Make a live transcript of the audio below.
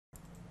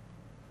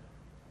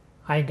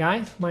Hi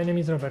guys, my name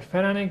is Robert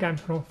Feranek, I'm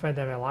from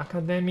Federal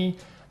Academy,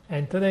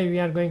 and today we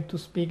are going to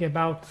speak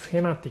about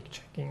schematic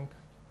checking.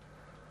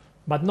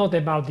 But not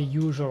about the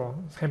usual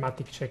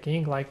schematic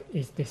checking, like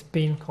is this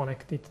pin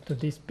connected to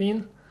this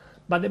pin,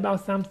 but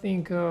about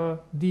something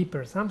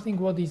deeper, something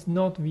what is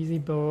not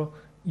visible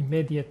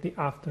immediately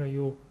after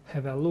you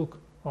have a look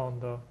on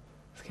the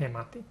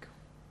schematic.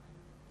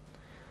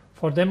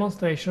 For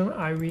demonstration,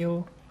 I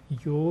will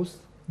use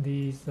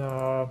this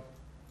our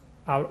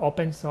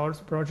open source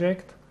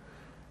project.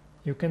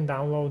 You can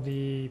download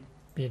the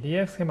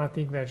PDF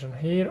schematic version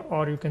here,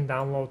 or you can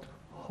download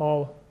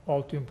whole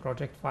Altium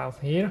project files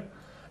here,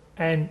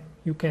 and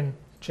you can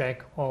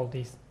check all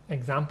these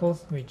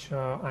examples which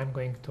I'm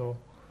going to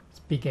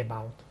speak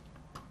about.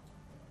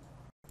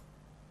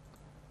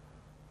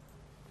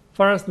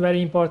 First,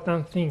 very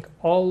important thing,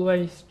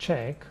 always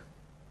check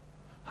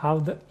how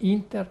the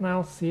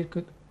internal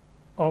circuit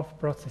of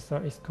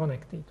processor is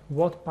connected,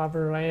 what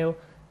power rail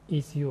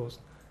is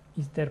used,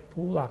 is there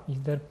pull up,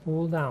 is there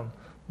pull down,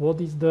 what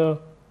is the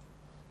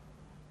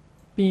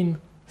pin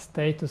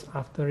status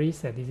after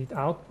reset, is it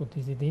output,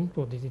 is it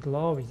input, is it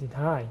low, is it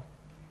high.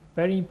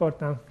 Very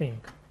important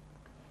thing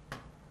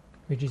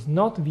which is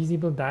not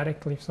visible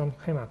directly from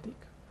schematic.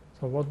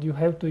 So what you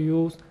have to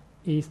use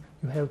is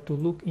you have to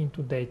look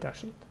into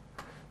datasheet.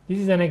 This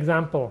is an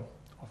example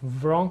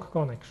of wrong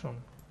connection.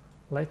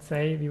 Let's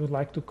say we would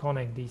like to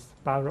connect this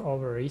power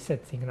over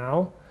reset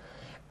signal,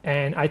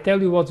 and I tell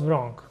you what's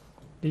wrong.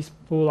 This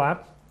pull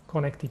up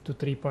connected to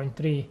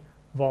 3.3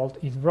 volt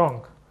is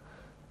wrong.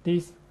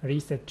 This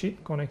reset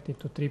chip connected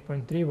to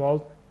 3.3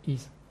 volt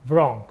is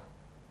wrong.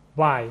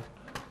 Why?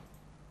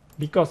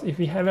 Because if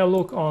we have a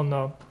look on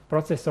a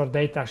processor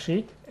data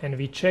sheet and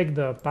we check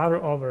the power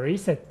over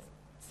reset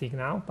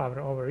signal, power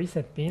over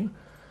reset pin,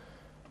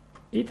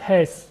 it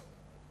has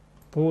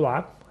pull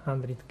up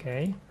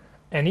 100K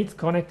and it's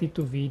connected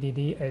to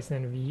VDD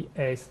SNV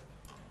as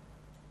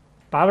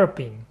power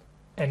pin.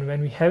 And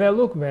when we have a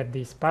look where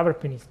this power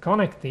pin is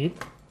connected,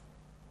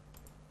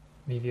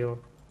 we will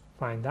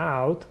find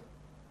out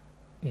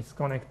it's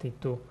connected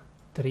to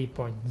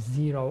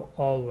 3.0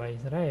 always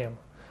rail,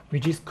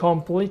 which is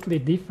completely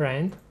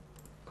different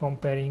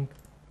comparing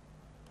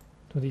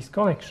to this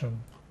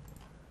connection.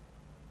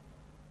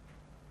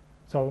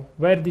 So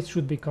where this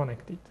should be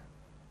connected?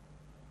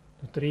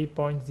 To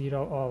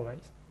 3.0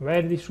 always.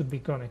 Where this should be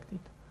connected?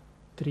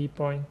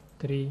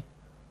 3.3,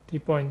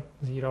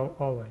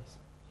 3.0 always.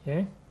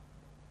 Yeah?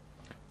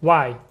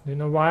 Why? Do you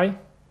know why?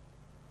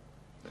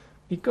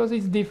 Because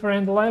it's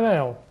different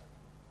level.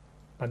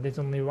 But there's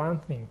only one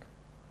thing.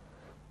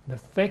 The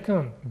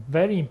second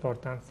very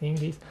important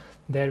thing is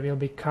there will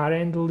be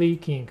current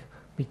leaking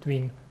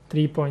between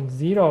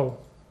 3.0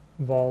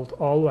 volt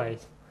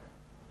always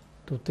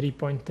to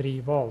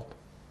 3.3 volt.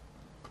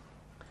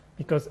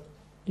 Because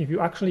if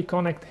you actually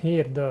connect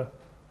here the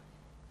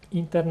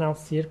internal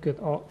circuit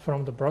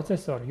from the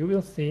processor, you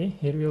will see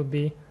here will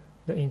be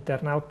the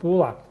internal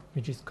pull-up,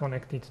 which is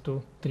connected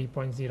to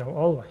 3.0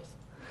 always.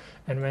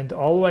 And when the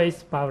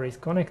always power is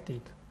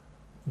connected,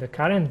 the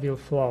current will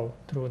flow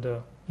through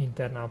the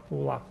internal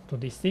pull-up to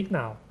this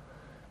signal,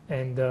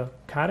 and the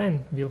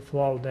current will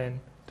flow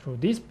then through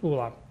this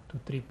pull-up to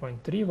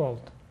 3.3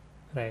 volt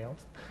rails.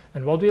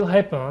 And what will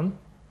happen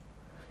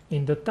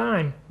in the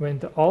time when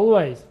the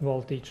always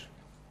voltage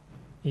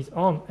is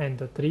on and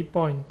the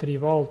 3.3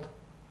 volt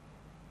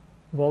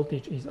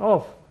voltage is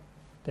off,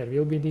 there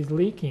will be this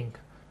leaking,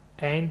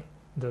 and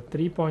the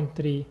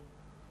 3.3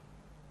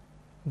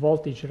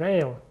 voltage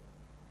rail,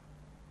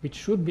 which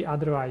should be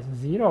otherwise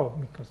zero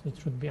because it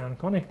should be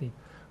unconnected,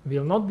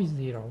 will not be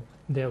zero.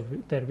 There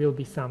will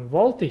be some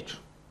voltage,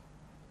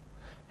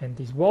 and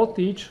this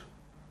voltage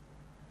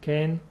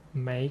can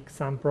make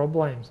some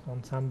problems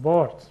on some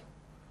boards.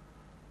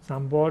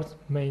 Some boards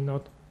may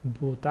not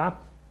boot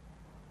up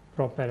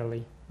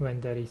properly when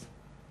there is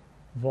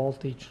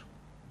voltage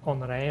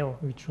on rail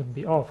which should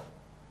be off.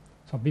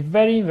 So be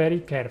very, very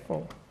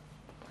careful.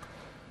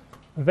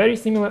 A very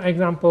similar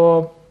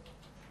example,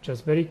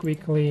 just very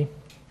quickly.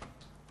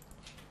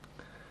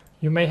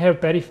 You may have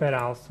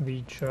peripherals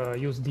which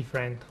use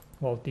different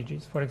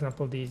voltages. For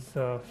example, this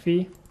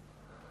phi.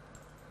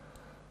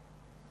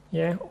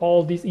 Yeah,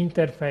 all this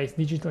interface,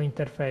 digital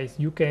interface,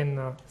 you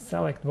can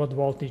select what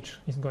voltage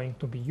is going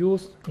to be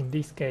used. In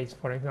this case,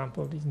 for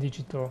example, this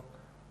digital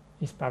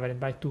is powered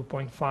by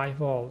 2.5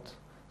 volts.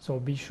 So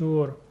be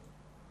sure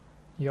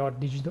your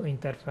digital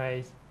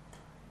interface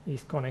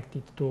is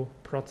connected to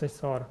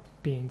processor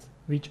pins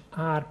which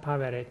are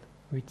powered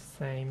with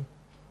same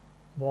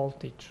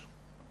voltage.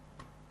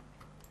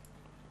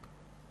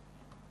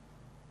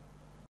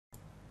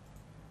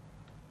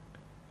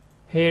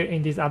 Here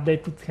in this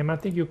updated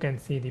schematic you can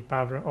see the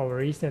power over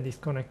reset is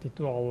connected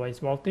to always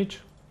voltage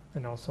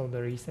and also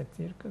the reset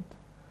circuit.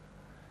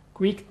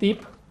 Quick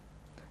tip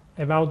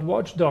about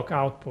watchdog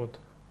output.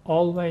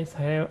 Always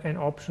have an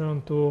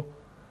option to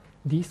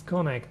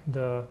disconnect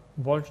the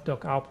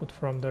watchdog output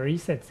from the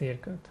reset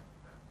circuit.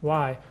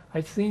 Why?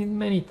 I've seen it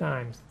many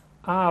times.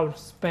 Hours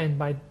spent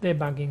by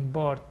debugging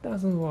board,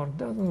 doesn't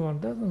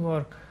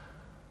work.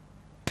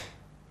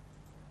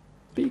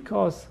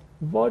 Because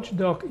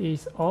watchdog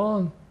is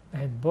on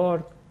and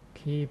board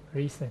keep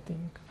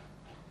resetting.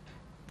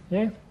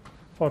 Yeah,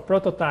 for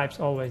prototypes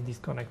always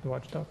disconnect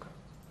watchdog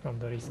from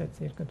the reset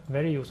circuit.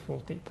 Very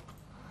useful tip.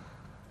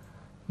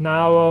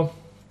 Now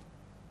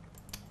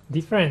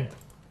different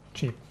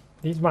chip,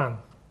 this one,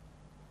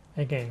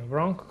 again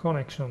wrong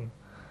connection,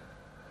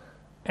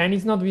 and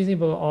it's not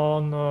visible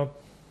on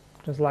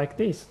just like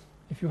this.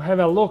 If you have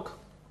a look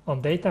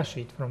on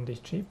datasheet from this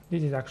chip,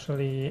 this is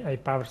actually a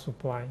power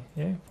supply,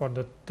 yeah, for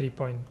the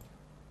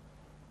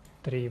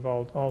 3.3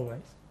 volt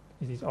always.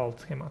 This is old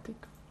schematic.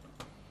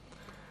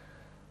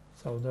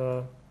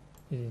 So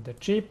this is the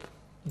chip,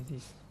 this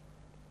is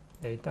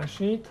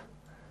datasheet,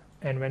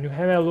 and when you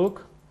have a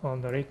look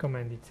on the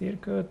recommended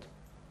circuit,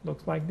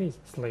 looks like this.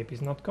 Sleep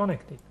is not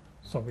connected,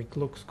 so it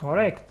looks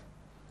correct.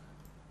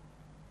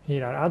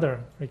 Here are other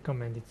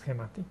recommended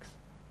schematics.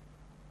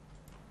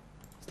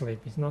 Sleep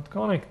is not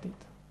connected.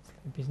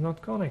 Sleep is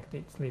not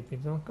connected. Sleep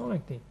is not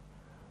connected.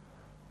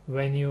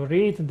 When you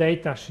read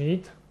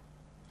datasheet,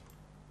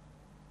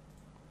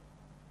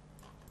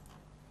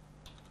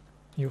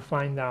 you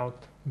find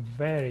out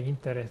very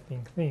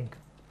interesting thing.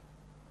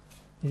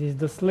 This is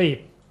the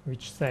sleep,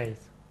 which says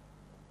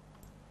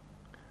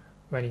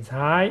when it's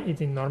high,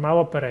 it's in normal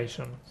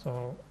operation,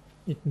 so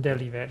it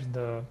delivers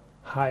the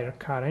higher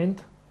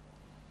current.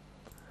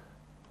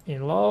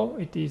 In low,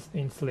 it is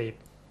in sleep,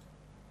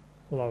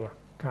 lower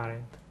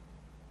current.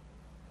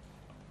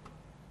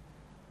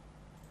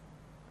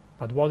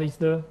 But what is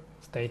the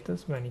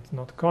status when it's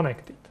not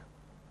connected?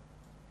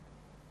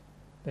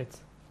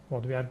 That's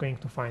what we are going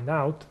to find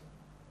out.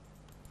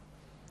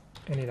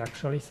 And it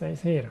actually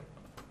says here.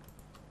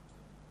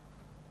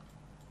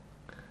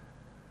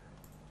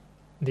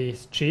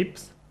 These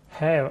chips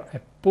have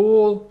a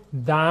pull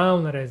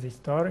down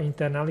resistor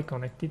internally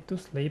connected to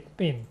sleep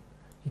pin.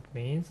 It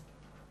means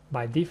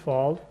by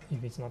default,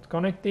 if it's not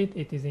connected,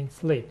 it is in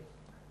sleep.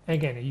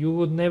 Again, you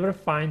would never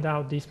find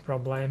out this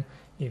problem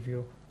if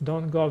you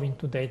don't go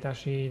into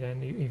datasheet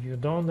and if you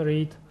don't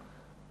read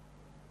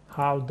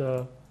how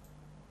the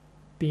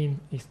pin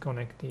is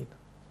connected.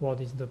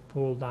 What is the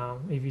pull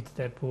down, if it's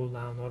there pull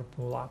down or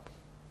pull up.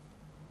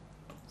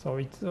 So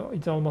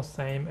it's almost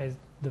same as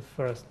the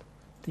first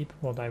tip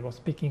what I was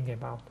speaking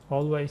about.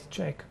 Always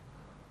check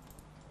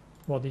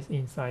what is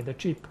inside the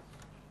chip.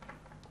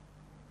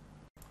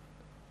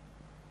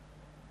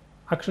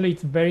 Actually,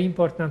 it's very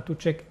important to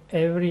check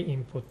every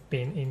input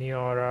pin in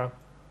your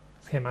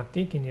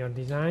schematic, in your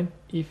design,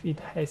 if it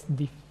has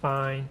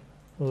defined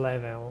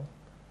level.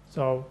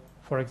 So,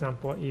 for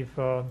example, if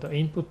the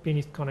input pin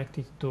is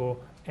connected to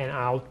an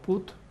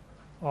output,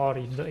 or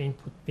if the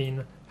input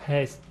pin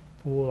has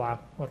pull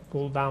up or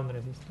pull down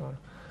resistor.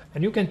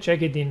 And you can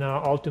check it in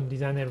Altium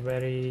Designer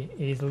very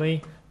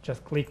easily.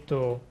 Just click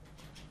to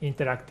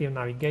interactive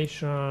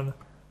navigation,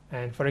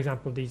 and for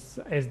example this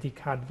SD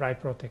card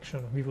write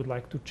protection, we would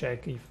like to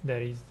check if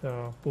there is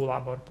pull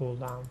up or pull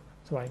down.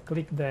 So I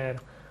click there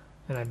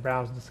and I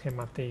browse the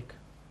schematic.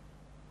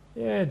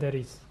 Yeah, there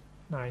is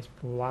nice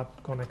pull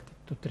up connected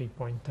to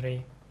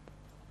 3.3.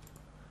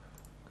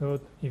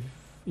 Good.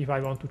 If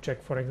I want to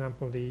check, for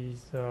example,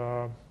 these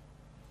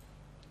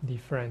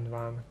different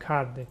one,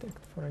 card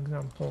detect, for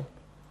example,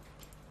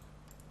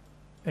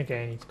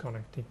 again it's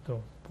connected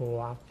to pull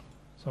up,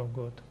 so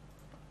good.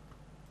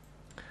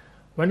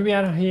 When we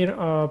are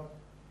here,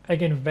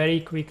 again very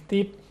quick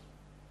tip,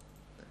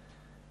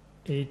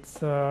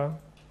 it's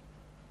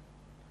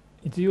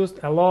used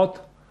a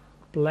lot,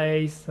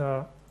 place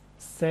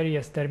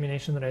series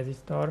termination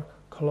resistor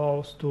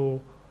close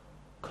to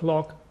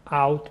clock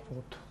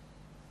output,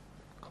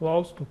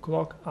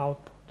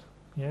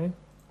 yeah.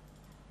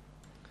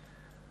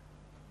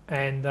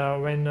 And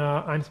when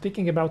I'm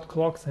speaking about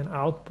clocks and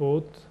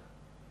output,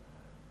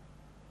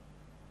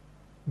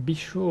 be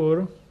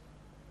sure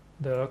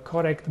the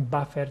correct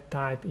buffer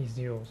type is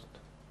used.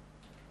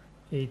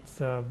 It's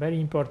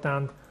very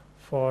important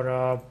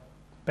for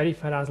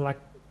peripherals like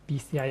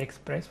PCI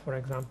Express, for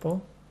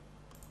example,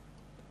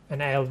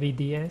 and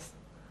LVDS.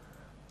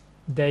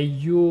 They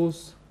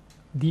use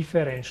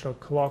differential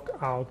clock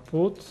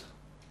outputs,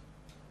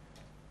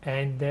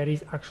 and there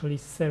is actually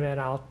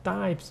several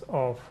types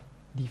of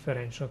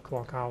differential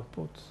clock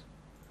outputs,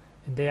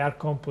 and they are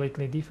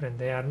completely different.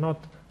 They are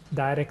not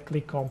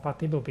directly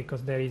compatible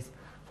because there is,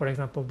 for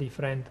example,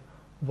 different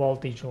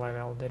voltage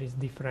level, there is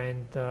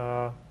different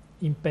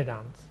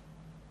impedance.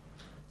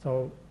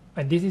 So,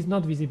 and this is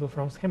not visible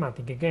from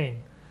schematic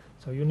again.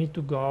 So you need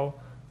to go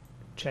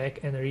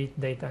check and read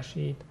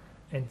datasheet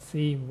and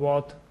see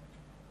what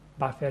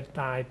buffer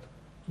type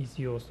is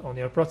used on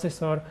your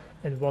processor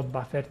and what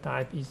buffer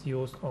type is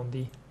used on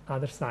the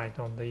other side,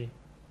 on the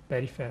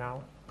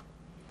peripheral.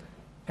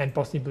 And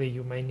possibly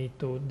you may need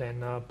to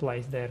then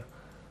place there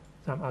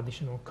some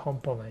additional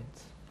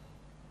components.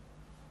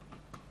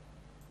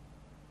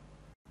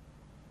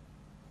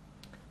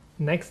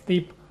 Next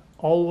tip,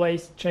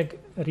 always check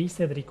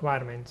reset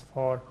requirements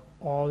for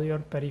all your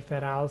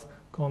peripherals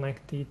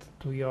connected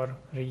to your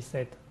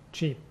reset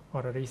chip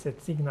or a reset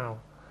signal,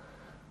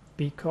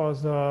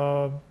 because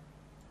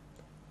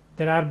there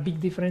there are big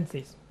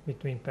differences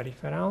between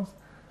peripherals,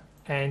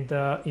 and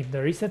if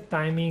the reset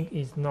timing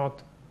is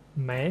not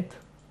met,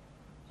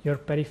 your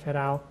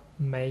peripheral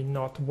may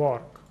not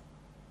work.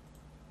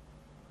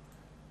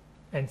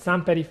 And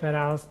some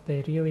peripherals,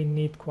 they really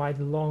need quite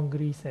long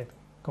reset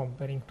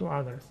comparing to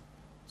others.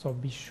 So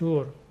be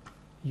sure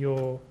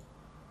you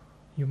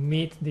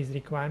meet this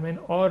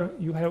requirement, or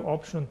you have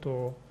option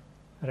to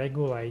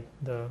regulate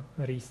the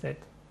reset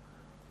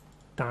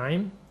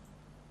time.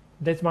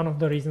 That's one of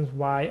the reasons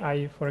why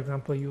I, for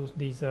example, use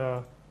these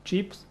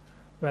chips,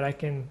 where I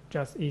can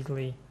just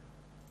easily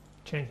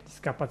change this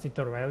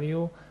capacitor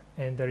value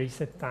and the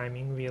reset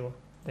timing will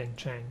then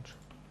change.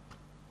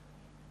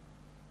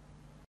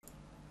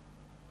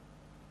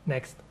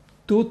 Next,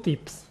 2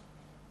 tips.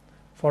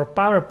 For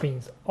power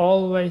pins,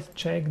 always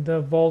check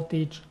the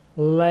voltage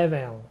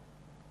level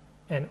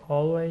and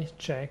always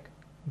check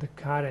the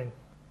current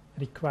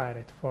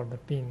required for the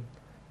pin,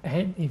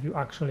 and if you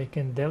actually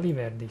can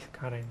deliver this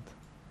current.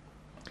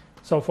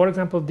 So for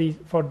example,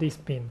 for this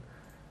pin,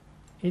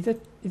 it's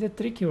a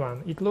tricky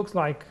one. It looks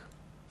like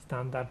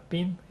standard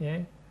pin,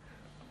 yeah,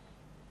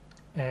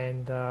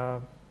 and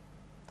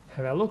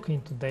have a look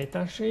into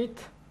datasheet,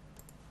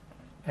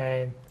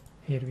 and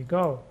here we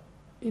go.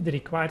 It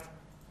requires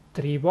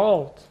 3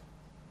 volts.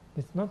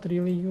 It's not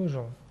really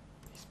usual.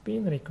 This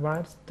pin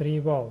requires 3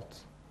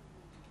 volts.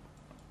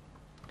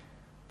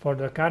 For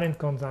the current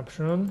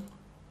consumption,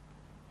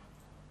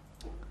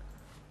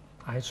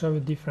 I show you a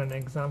different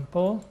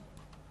example.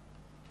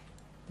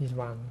 This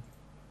one.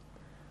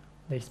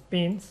 These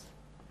pins,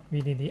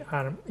 VDD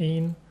arm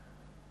in,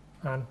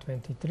 arm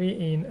 23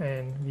 in,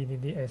 and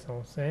VDD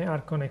SOC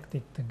are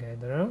connected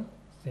together,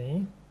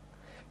 see,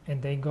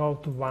 and they go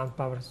to one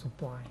power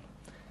supply.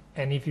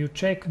 And if you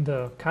check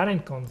the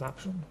current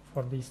consumption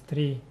for these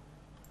 3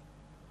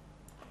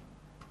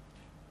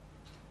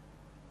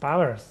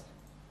 powers,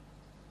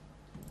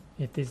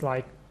 it is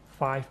like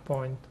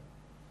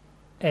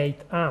 5.8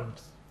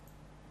 amps.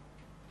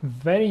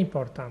 Very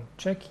important,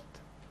 check it,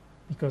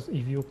 because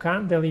if you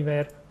can't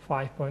deliver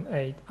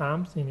 5.8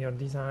 amps in your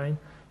design,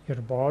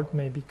 your board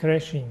may be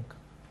crashing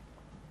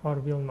or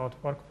will not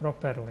work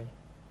properly.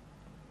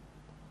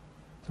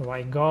 So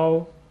I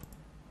go,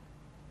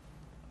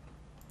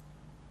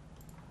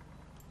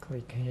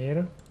 click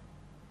here,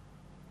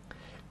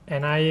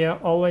 and I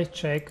always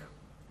check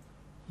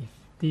if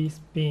these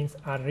pins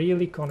are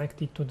really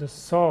connected to the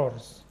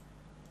source.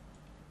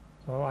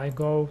 So I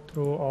go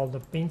through all the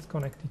pins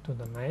connected to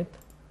the net,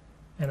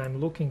 and I'm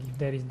looking if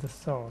there is the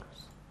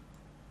source.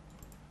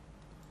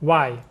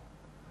 Why?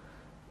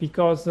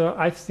 Because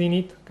I've seen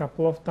it a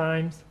couple of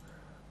times.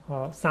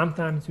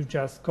 Sometimes you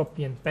just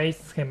copy and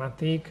paste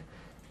schematic,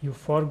 you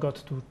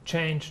forgot to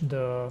change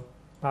the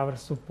power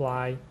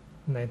supply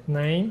net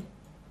name,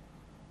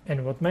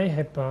 and what may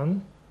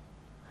happen,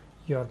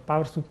 your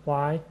power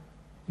supply,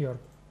 your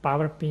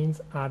power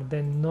pins are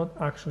then not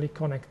actually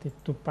connected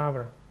to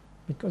power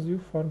because you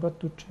forgot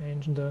to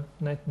change the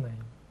net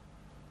name.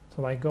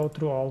 So I go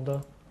through all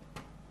the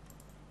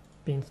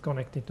pins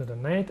connected to the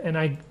net and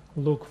I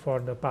look for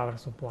the power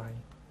supply.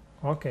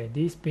 Okay,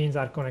 these pins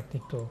are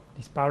connected to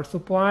this power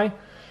supply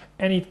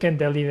and it can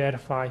deliver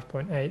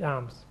 5.8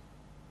 amps.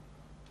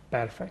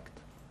 Perfect.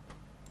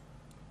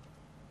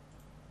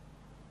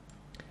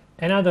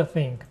 Another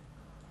thing,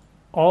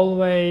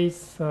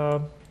 always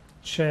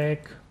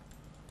check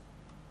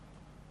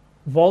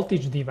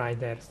voltage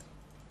dividers,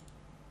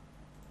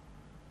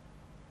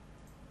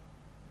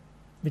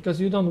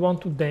 because you don't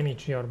want to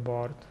damage your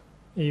board.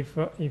 If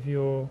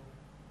you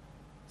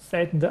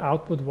set the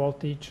output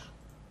voltage,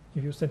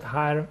 if you set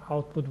higher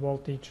output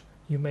voltage,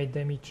 you may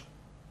damage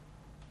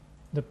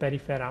the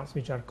peripherals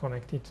which are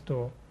connected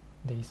to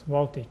this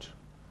voltage.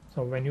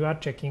 So when you are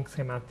checking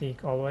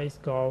schematic, always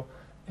go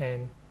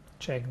and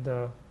check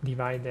the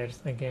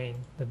dividers again,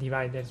 the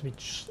dividers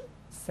which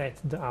set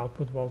the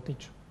output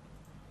voltage.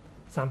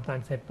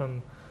 Sometimes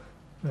happen,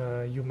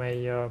 you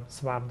may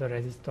swap the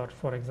resistor,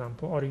 for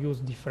example, or use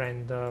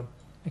different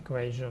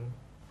equation.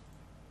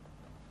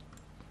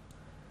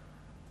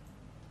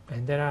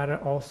 And there are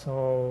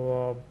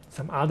also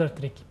some other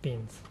tricky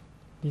pins.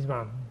 This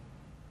one,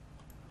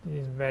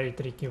 this is very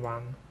tricky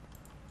one.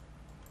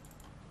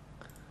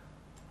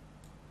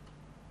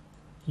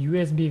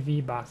 USB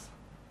V bus.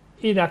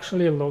 It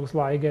actually looks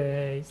like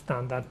a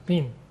standard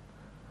pin,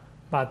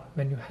 but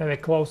when you have a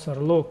closer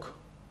look,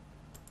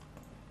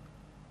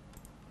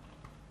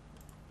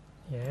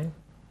 yeah,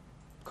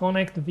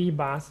 connect V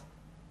bus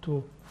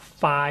to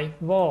 5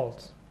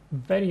 volts.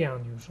 Very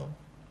unusual.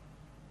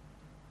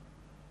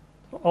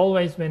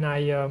 Always when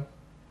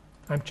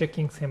I'm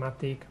checking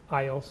schematic,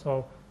 I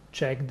also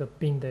check the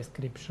pin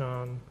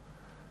description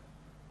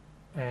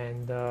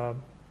and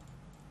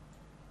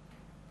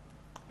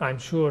I'm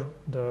sure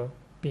the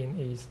pin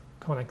is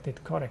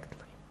connected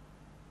correctly.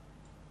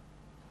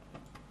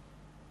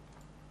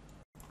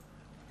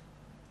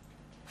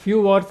 Few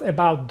words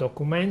about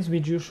documents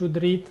which you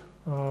should read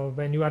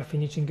when you are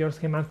finishing your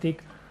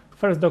schematic.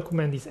 First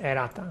document is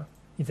errata.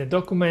 It's a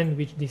document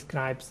which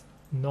describes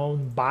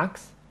known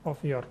bugs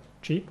of your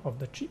chip, of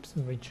the chips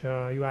which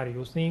you are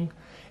using.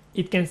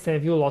 It can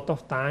save you a lot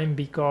of time,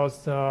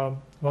 because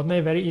what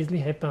may very easily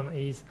happen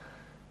is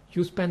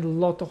you spend a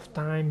lot of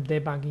time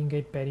debugging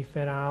a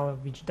peripheral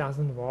which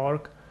doesn't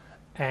work,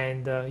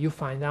 and you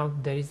find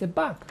out there is a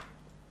bug.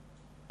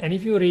 And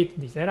if you read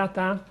this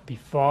errata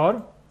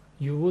before,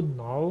 you would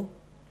know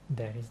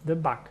there is the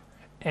bug,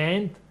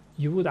 and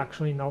you would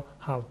actually know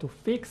how to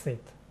fix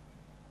it.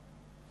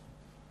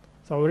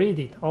 So read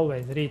it,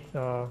 always read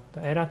the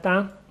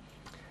errata.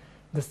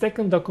 The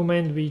second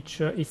document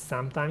which is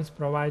sometimes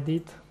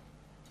provided,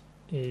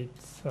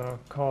 it's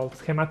called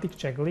schematic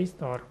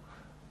checklist, or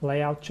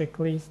layout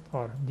checklist,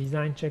 or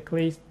design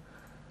checklist.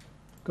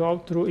 Go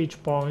through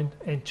each point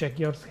and check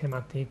your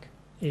schematic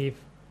if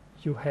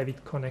you have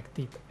it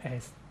connected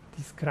as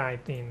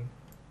described in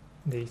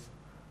this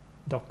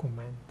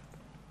document.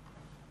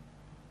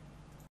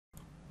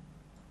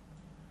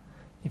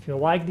 If you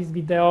like this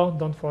video,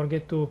 don't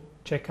forget to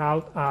check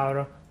out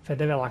our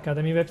Fedevel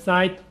Academy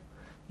website.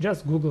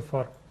 Just Google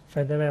for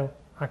Fedevel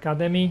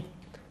Academy,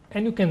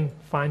 and you can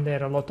find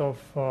there a lot of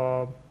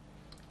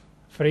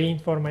free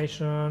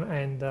information,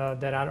 and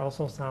there are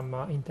also some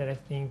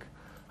interesting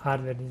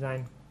hardware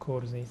design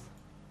courses.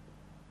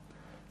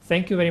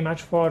 Thank you very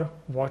much for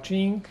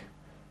watching,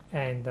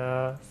 and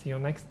see you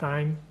next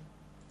time.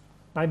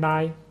 Bye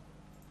bye.